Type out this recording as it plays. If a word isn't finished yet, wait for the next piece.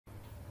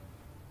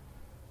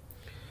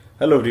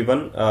Hello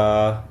everyone,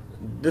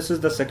 this is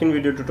the second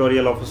video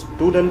tutorial of a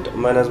student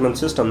management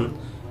system,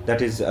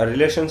 that is a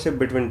relationship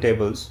between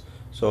tables.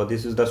 So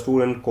this is the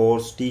student,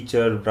 course,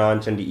 teacher,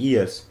 branch and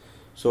years.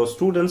 So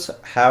students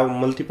have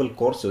multiple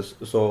courses,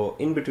 so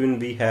in between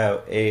we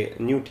have a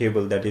new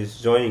table, that is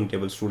joining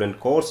table,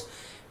 student course,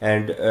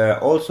 and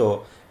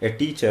also a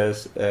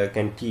teachers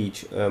can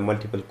teach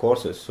multiple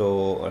courses.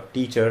 So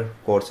teacher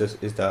courses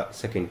is the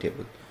second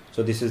table.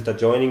 So this is the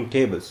joining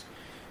tables.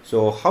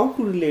 So how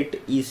to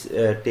relate each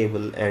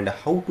table and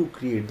how to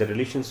create the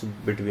relationship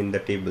between the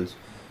tables.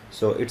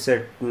 So it's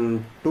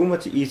too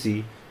much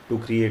easy to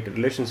create a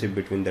relationship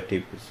between the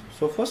tables.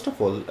 So first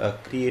of all,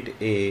 create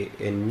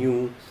a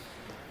new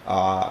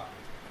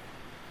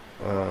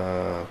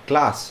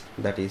class,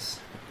 that is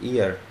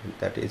year,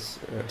 that is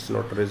it's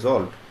not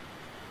resolved.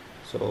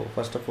 So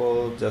first of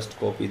all, just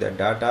copy the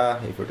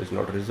data. If it is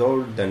not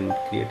resolved, then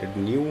create a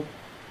new,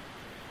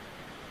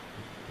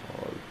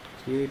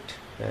 create,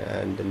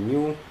 and the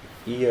new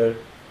year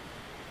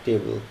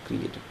table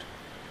created.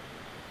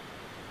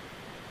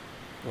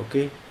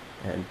 Okay,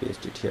 and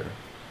paste it here.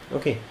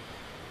 Okay,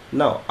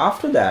 now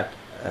after that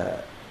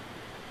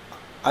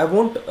I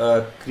want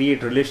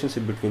create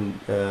relationship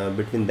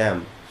between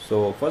them.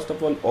 So first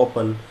of all,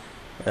 open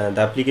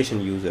the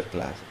application user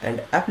class,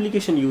 and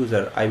application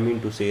user, I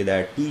mean to say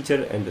that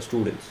teacher and the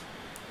students.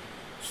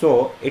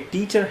 So a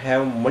teacher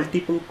have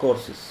multiple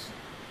courses.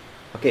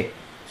 Okay,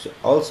 so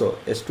also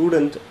a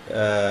student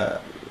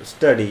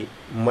study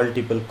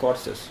multiple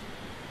courses.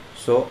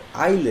 So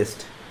I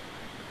list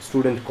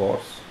student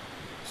course,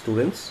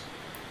 students.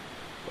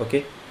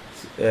 Okay,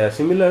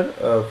 similar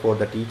for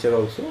the teacher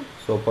also.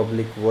 So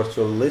public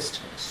virtual list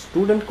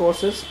student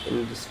courses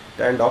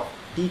instead of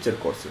teacher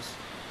courses.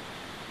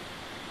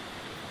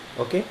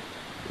 Okay,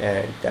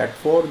 and that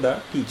for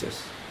the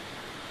teachers.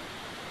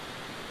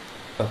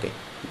 Okay,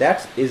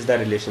 that is the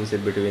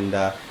relationship between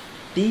the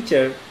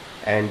teacher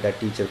and the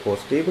teacher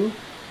course table.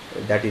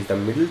 That is the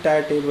middle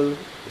tier table.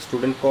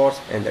 Student course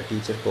and the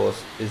teacher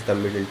course is the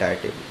middle tier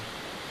table.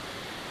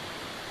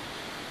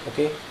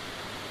 Okay,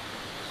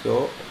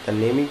 so the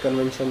naming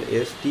convention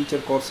is teacher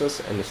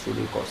courses and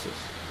student courses.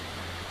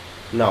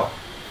 Now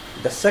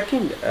the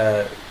second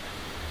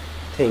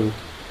thing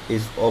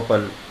is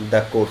open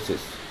the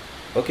courses.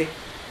 Okay,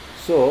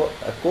 so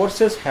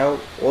courses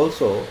have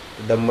also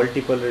the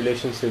multiple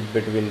relationship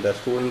between the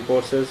student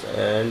courses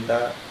and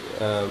the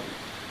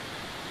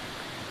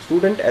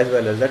student as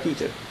well as the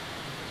teacher.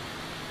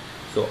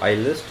 So I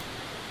list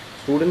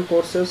student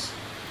courses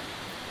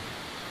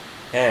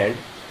and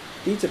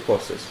teacher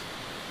courses.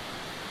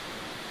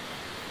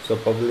 So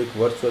public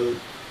virtual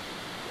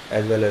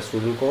as well as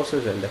student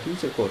courses and the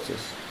teacher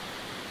courses.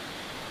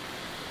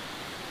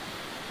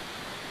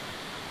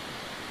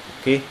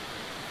 Okay,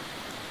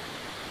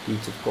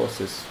 teacher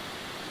courses.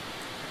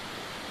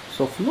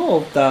 So flow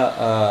of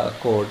the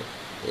code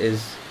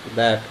is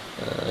that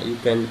you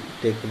can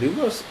take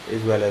reverse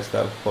as well as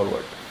the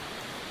forward.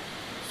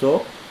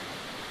 So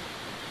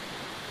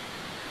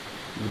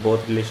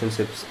both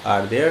relationships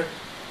are there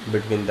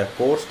between the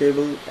course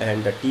table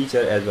and the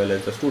teacher as well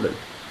as the student.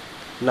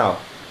 Now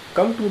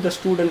come to the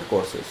student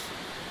courses.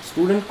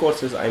 Student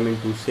courses, I mean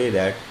to say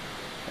that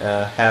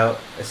have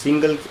a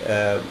single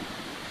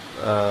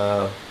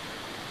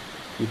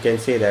you can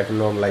say that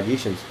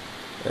normalizations,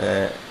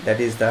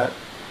 that is the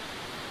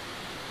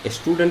a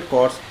student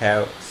course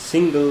have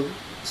single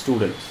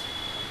students.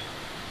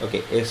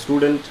 Okay, a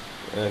student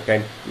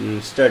can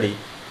study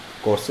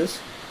courses.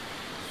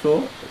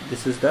 So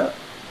this is the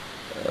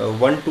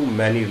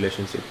one-to-many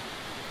relationship,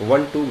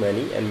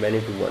 one-to-many and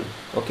many-to-one.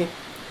 Okay,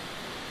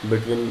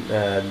 between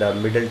the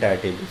middle tier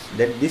tables.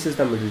 That this is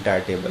the middle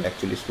tier table,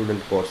 actually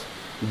student course,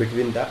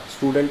 between the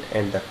student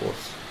and the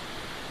course.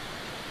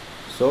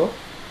 So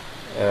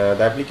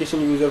the application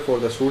user for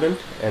the student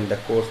and the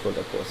course for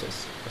the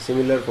courses.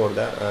 Similar for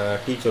the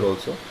teacher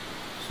also.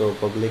 So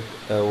public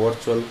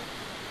virtual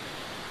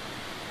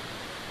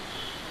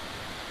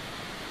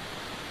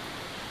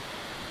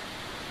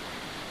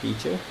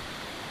teacher,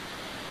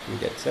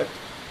 get set.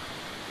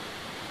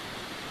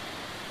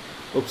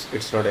 Oops,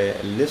 it's not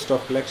a list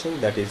of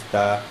collection, that is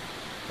the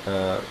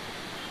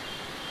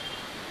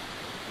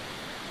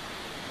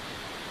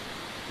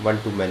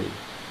one-to-many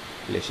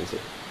relationship.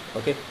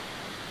 Okay,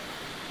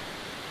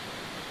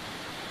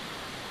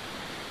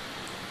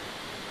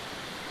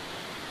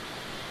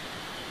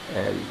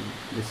 and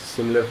this is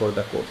similar for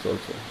the course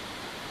also.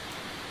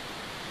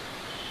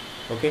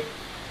 Okay,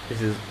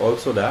 this is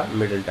also the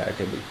middle tier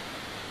table.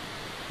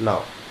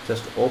 Now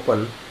just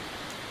open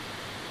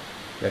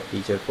the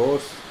teacher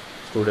course,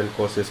 student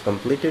course is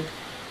completed.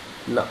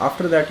 Now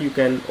after that you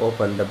can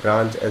open the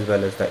branch as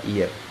well as the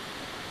year.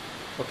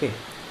 Okay,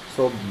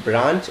 so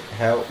branch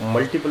have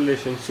multiple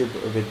relationship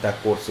with the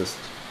courses.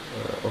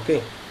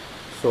 Okay,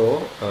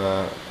 so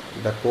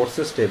the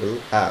courses table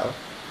have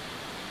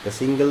the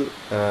single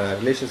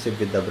relationship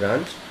with the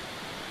branch.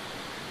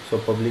 So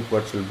public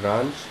virtual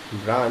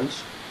branch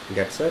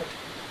get set.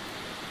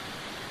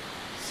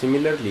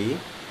 Similarly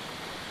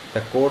the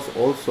course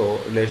also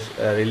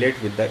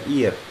relate with the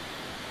year.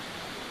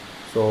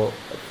 So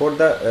for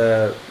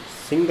the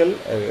single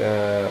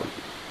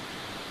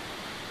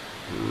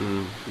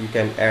you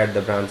can add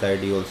the branch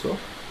ID also.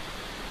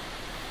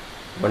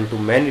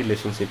 One-to-many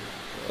relationship,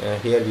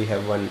 here we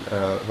have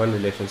one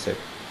relationship,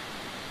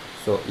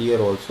 so year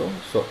also,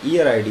 so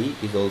year ID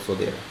is also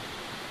there,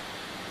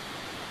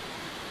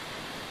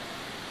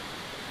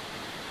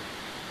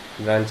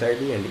 branch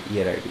ID and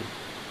year ID.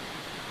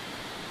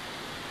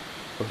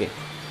 Okay,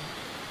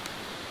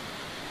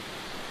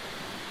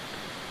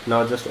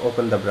 now just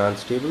open the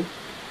branch table.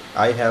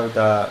 I have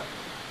the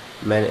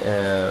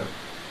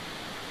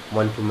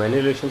one-to-many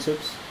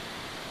relationships.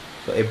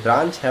 So a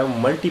branch have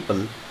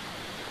multiple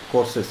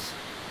courses,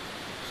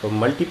 so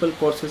multiple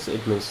courses,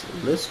 it means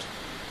list.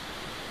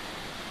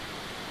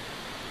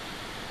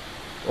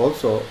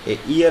 Also a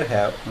year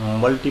have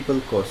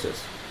multiple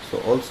courses, so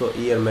also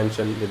year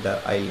mentioned with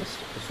the I list,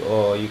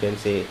 so you can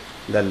say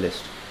the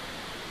list,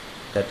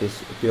 that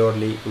is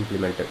purely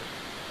implemented.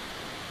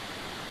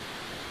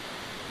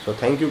 So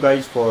thank you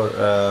guys for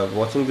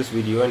watching this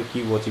video, and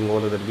keep watching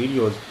all other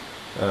videos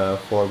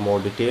for more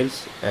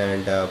details,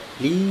 and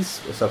please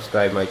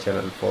subscribe my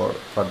channel for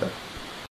further.